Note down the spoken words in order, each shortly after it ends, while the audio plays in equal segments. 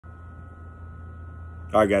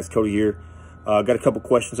All right, guys, Cody here. Got a couple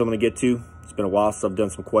questions I'm going to get to. It's been a while since I've done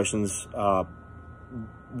some questions.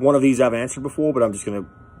 One of these I've answered before, but I'm just going to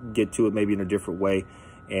get to it maybe in a different way,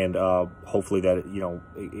 and hopefully that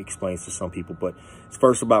it explains to some people. But it's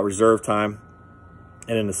first about reserve time,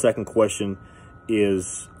 and then the second question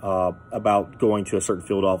is about going to a certain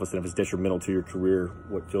field office, and if it's detrimental to your career,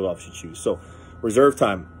 what field office you choose. So reserve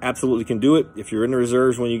time, absolutely can do it. If you're in the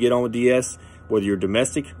reserves when you get on with DS, whether you're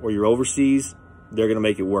domestic or you're overseas, they're going to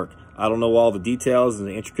make it work. I don't know all the details and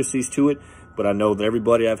the intricacies to it, but I know that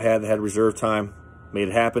everybody I've had that had reserve time made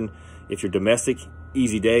it happen. If you're domestic,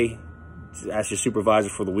 easy day. Ask your supervisor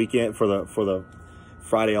for the weekend, for the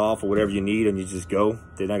Friday off or whatever you need, and you just go.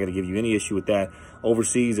 They're not going to give you any issue with that.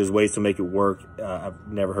 Overseas, there's ways to make it work. I've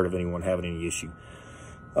never heard of anyone having any issue.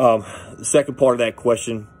 The second part of that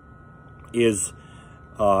question is,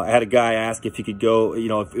 I had a guy ask if he could go,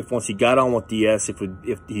 if once he got on with DS,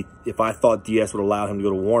 if I thought DS would allow him to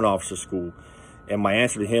go to warrant officer school. And my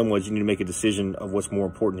answer to him was, you need to make a decision of what's more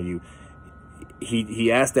important to you.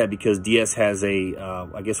 He asked that because DS has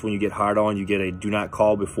I guess when you get hired on, you get a do not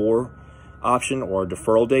call before option or a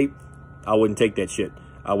deferral date. I wouldn't take that shit.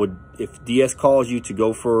 If DS calls you to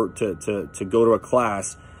go to go to a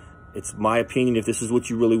class, it's my opinion, if this is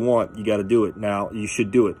what you really want, you got to do it. Now, you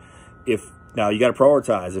should do it. Now you got to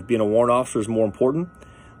prioritize. If being a warrant officer is more important,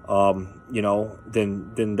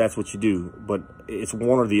 then that's what you do. But it's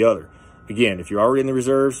one or the other. Again, if you're already in the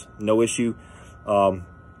reserves, no issue.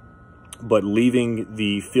 But leaving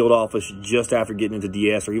the field office just after getting into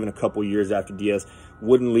DS, or even a couple years after DS,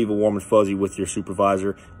 wouldn't leave a warm and fuzzy with your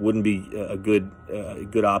supervisor. Wouldn't be a good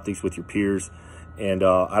optics with your peers. And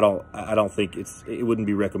I don't think it wouldn't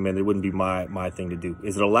be recommended. It wouldn't be my thing to do.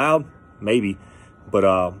 Is it allowed? Maybe. But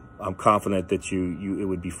I'm confident that it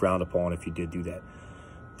would be frowned upon if you did do that.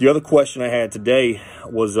 The other question I had today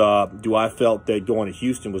was, do I felt that going to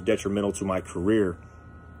Houston was detrimental to my career?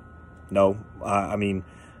 No. I mean,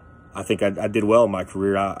 I think I did well in my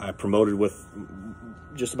career. I promoted with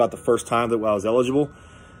just about the first time that I was eligible.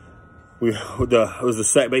 It was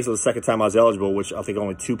basically the second time I was eligible, which I think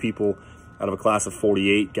only 2 people out of a class of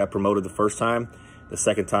 48 got promoted the first time. The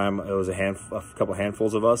second time, it was a couple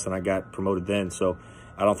handfuls of us, and I got promoted then. So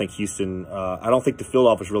I don't think Houston, I don't think the field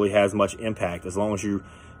office really has much impact. As long as you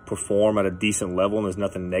perform at a decent level and there's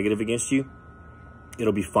nothing negative against you,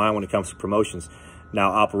 it'll be fine when it comes to promotions.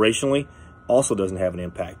 Now, operationally, also doesn't have an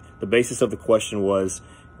impact. The basis of the question was,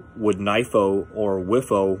 would NIFO or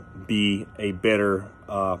WIFO be a better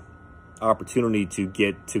opportunity to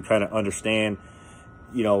get to kind of understand,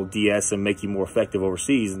 DS and make you more effective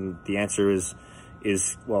overseas? And the answer is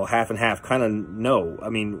well, half and half, kind of no. I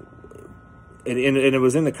mean, and it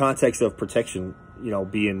was in the context of protection,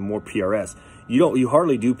 being more PRS. You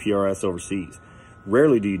hardly do PRS overseas.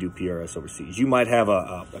 Rarely do you do PRS overseas. You might have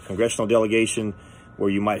a congressional delegation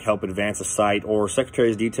where you might help advance a site, or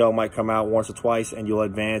Secretary's detail might come out once or twice and you'll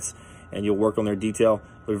advance and you'll work on their detail.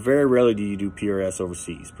 But very rarely do you do PRS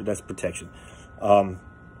overseas. But that's protection.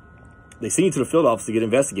 They send you to the field office to get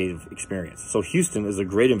investigative experience. So Houston is a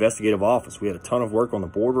great investigative office. We had a ton of work on the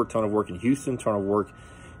border, a ton of work in Houston, a ton of work,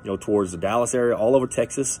 towards the Dallas area, all over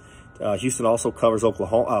Texas. Houston also covers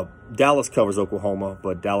Oklahoma. Dallas covers Oklahoma,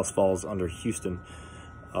 but Dallas falls under Houston.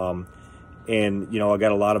 And, I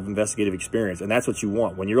got a lot of investigative experience, and that's what you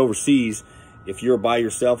want. When you're overseas, if you're by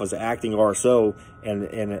yourself as an acting RSO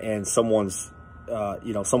and someone's,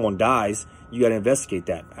 someone dies, you got to investigate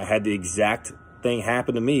that. I had the exact thing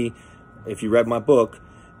happen to me. If you read my book,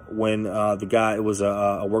 when it was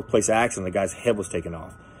a workplace accident, the guy's head was taken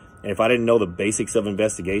off. And if I didn't know the basics of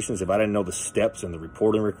investigations, if I didn't know the steps and the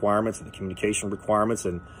reporting requirements and the communication requirements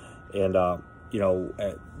and how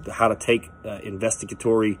to take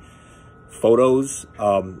investigatory photos,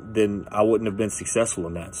 then I wouldn't have been successful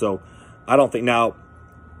in that. So I don't think, now,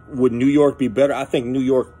 would New York be better? I think New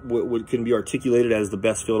York can be articulated as the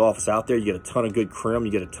best field office out there. You get a ton of good crim,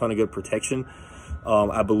 you get a ton of good protection.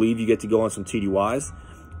 I believe you get to go on some TDYs,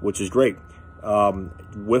 which is great.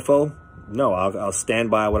 WIFO, no, I'll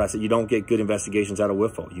stand by what I said. You don't get good investigations out of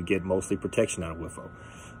WIFO. You get mostly protection out of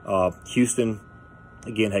WIFO. Houston,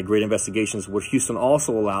 again, had great investigations. What Houston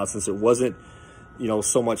also allowed, since it wasn't,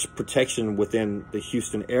 so much protection within the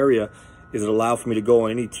Houston area, is it allowed for me to go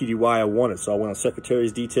on any TDY I wanted. So I went on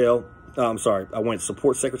Secretary's detail. I went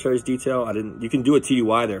support Secretary's detail. You can do a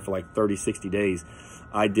TDY there for like 30, 60 days.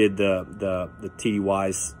 I did the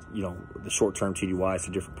TDYs, the short-term TDYs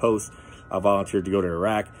for different posts. I volunteered to go to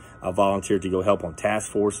Iraq. I volunteered to go help on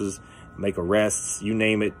task forces, make arrests, you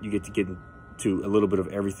name it. You get to get into a little bit of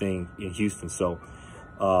everything in Houston. So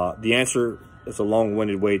the answer it's a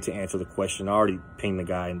long-winded way to answer the question. I already pinged the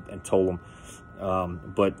guy and told him.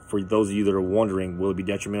 But for those of you that are wondering, will it be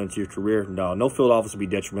detrimental to your career? No field office will be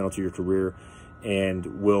detrimental to your career.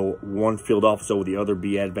 And will one field office over the other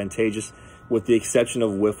be advantageous? With the exception of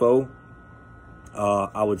WIFO,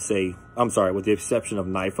 with the exception of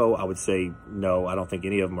NIFO, I would say no. I don't think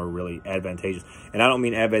any of them are really advantageous. And I don't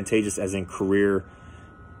mean advantageous as in career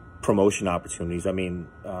promotion opportunities. I mean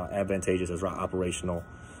advantageous as operational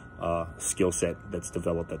skill set that's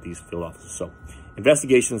developed at these field offices. So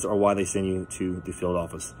investigations are why they send you to the field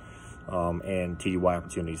office, and TDY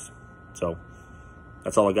opportunities. So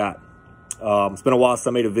that's all I got. It's been a while since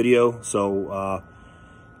I made a video, so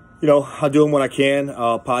I'll do them when I can.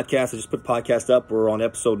 Podcast, I just put the podcast up. We're on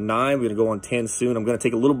episode 9. We're going to go on 10 soon. I'm going to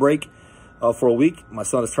take a little break for a week. My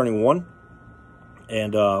son is turning 1,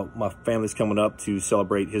 and my family's coming up to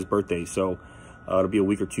celebrate his birthday. So it'll be a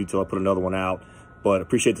week or two till I put another one out. But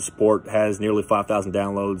appreciate the support. It has nearly 5,000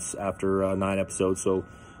 downloads after 9 episodes. So,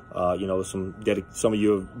 some of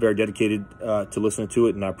you are very dedicated to listening to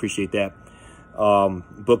it, and I appreciate that.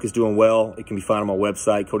 Book is doing well. It can be found on my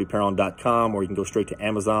website, codyperron.com, or you can go straight to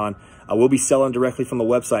Amazon. I will be selling directly from the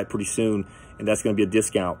website pretty soon, and that's going to be a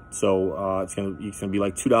discount. So it's going to be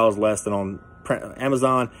like $2 less than on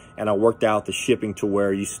Amazon, and I worked out the shipping to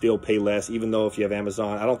where you still pay less, even though if you have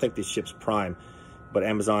Amazon. I don't think this ships Prime, but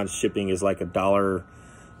Amazon shipping is like $1,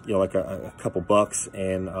 like a couple bucks,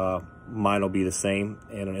 and mine will be the same,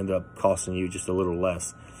 and it'll end up costing you just a little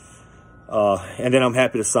less. And then I'm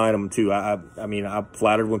happy to sign them too. I mean, I'm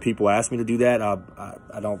flattered when people ask me to do that. I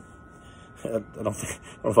don't know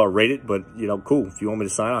if I'll rate it, but cool. If you want me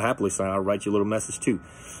to sign, I'll happily sign. I'll write you a little message too.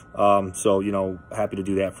 So happy to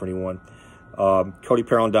do that for anyone.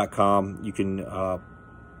 codyperron.com. You can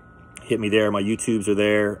hit me there. My YouTubes are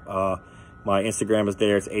there. My Instagram is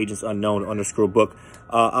there. It's agentsunknown_book.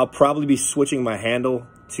 I'll probably be switching my handle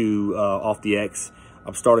to off the X.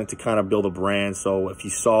 I'm starting to kind of build a brand. So if you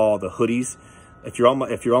saw the hoodies, if you're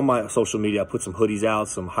on my social media, I put some hoodies out,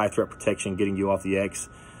 some high threat protection, getting you off the X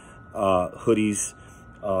hoodies.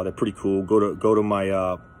 They're pretty cool. Go to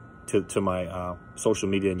my my social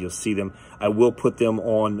media and you'll see them. I will put them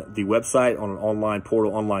on the website, on an online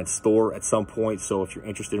portal, online store at some point. So if you're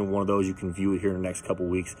interested in one of those, you can view it here in the next couple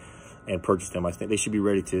of weeks and purchase them. I think they should be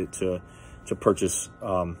ready to purchase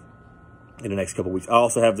in the next couple of weeks. I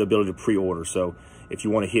also have the ability to pre-order. So if you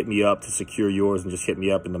want to hit me up to secure yours, and just hit me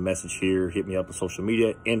up in the message here, hit me up on social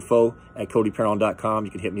media, info@codyperron.com.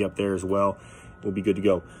 You can hit me up there as well. We'll be good to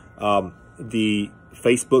go. The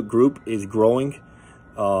Facebook group is growing,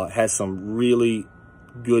 has some really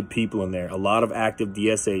good people in there, a lot of active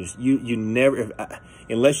DS agents. You never,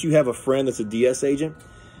 unless you have a friend that's a DS agent,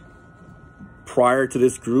 prior to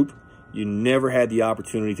this group, you never had the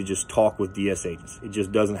opportunity to just talk with DS agents. It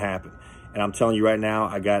just doesn't happen. And I'm telling you right now,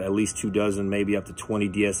 I got at least 24, maybe up to 20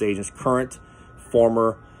 DS agents, current,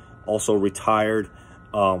 former, also retired,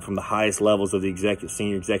 from the highest levels of the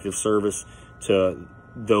senior executive service to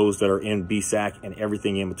those that are in BSAC and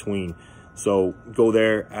everything in between. So go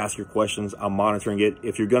there, ask your questions. I'm monitoring it.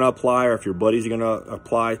 If you're going to apply, or if your buddies are going to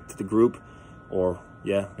apply to the group, or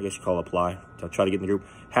I guess you call it apply, to try to get in the group,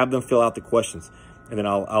 have them fill out the questions, and then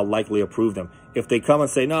I'll likely approve them. If they come and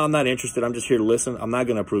say, no, I'm not interested, I'm just here to listen, I'm not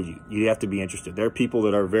going to approve you. You have to be interested. There are people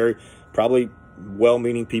that are very, probably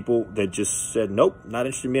well-meaning people that just said, nope, not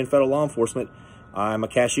interested in being federal law enforcement. I'm a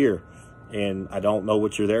cashier, and I don't know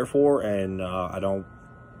what you're there for, and I don't,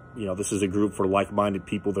 this is a group for like-minded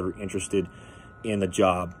people that are interested in the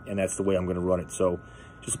job, and that's the way I'm going to run it. So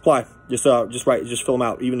just apply. Just fill them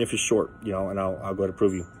out, even if it's short, and I'll go ahead and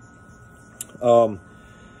approve you. All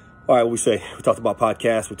right, we talked about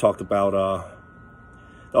podcasts. We talked about,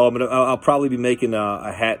 I'll probably be making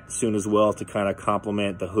a hat soon as well to kind of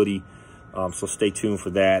complement the hoodie. So stay tuned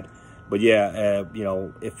for that. But yeah,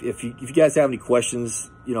 if you guys have any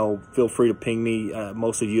questions, feel free to ping me.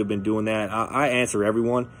 Most of you have been doing that. I answer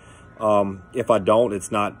everyone. If I don't,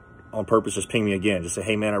 it's not on purpose. Just ping me again. Just say,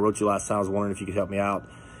 hey man, I wrote you last time. I was wondering if you could help me out.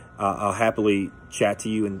 I'll happily chat to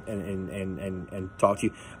you and talk to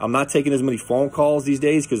you. I'm not taking as many phone calls these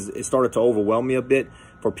days because it started to overwhelm me a bit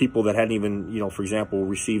for people that hadn't even, for example,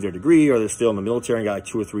 received their degree, or they're still in the military and got like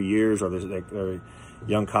 2 or 3 years, or they're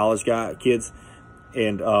young college kids.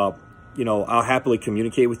 And, I'll happily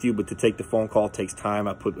communicate with you, but to take the phone call takes time.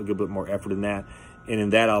 I put a good bit more effort in that. And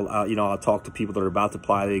in that, I'll talk to people that are about to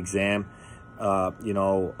apply the exam,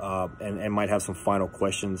 and might have some final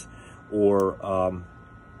questions, or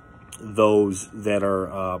those that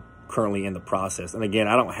are currently in the process. And again,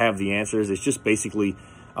 I don't have the answers. It's just basically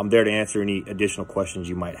I'm there to answer any additional questions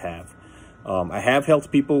you might have. I have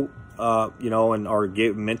helped people, and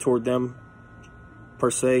mentored them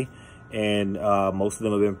per se, and most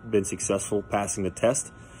of them have been successful passing the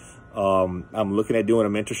test. I'm looking at doing a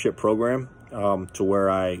mentorship program to where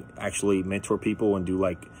I actually mentor people and do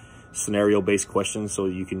like scenario-based questions, so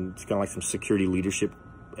you can, it's kind of like some security leadership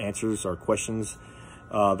answers or questions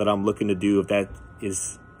that I'm looking to do, if that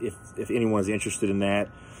is, if anyone's interested in that.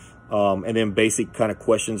 And then basic kind of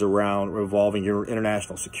questions around revolving your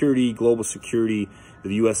international security, global security,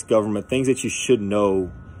 the U.S. government, things that you should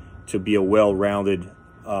know to be a well-rounded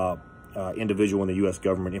individual in the U.S.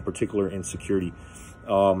 government, in particular in security.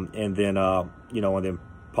 And then, you know, and then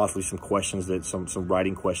possibly some questions that some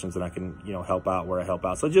writing questions that I can, you know, help out where I help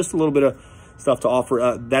out. So just a little bit of stuff to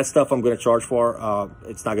offer. That stuff I'm going to charge for.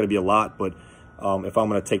 It's not going to be a lot, but if I'm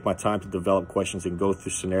going to take my time to develop questions and go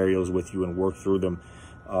through scenarios with you and work through them,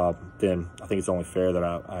 then I think it's only fair that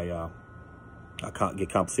I get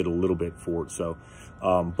compensated a little bit for it. So,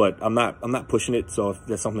 but I'm not pushing it. So if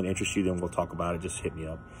that's something that interests you, then we'll talk about it. Just hit me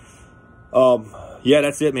up. Yeah,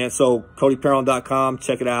 that's it, man. So CodyParron.com,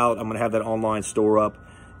 check it out. I'm going to have that online store up,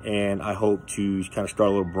 and I hope to kind of start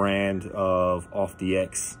a little brand of off the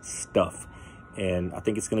X stuff. And I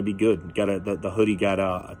think it's going to be good. The hoodie got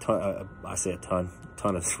a ton, I say a ton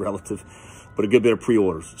is relative, but a good bit of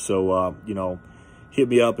pre-orders. So, you know, hit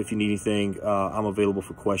me up if you need anything. I'm available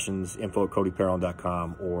for questions,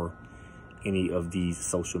 info@CodyParron.com or any of these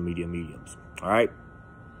social media mediums. All right.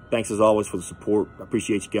 Thanks as always for the support. I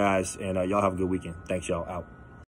appreciate you guys, and y'all have a good weekend. Thanks, y'all. Out.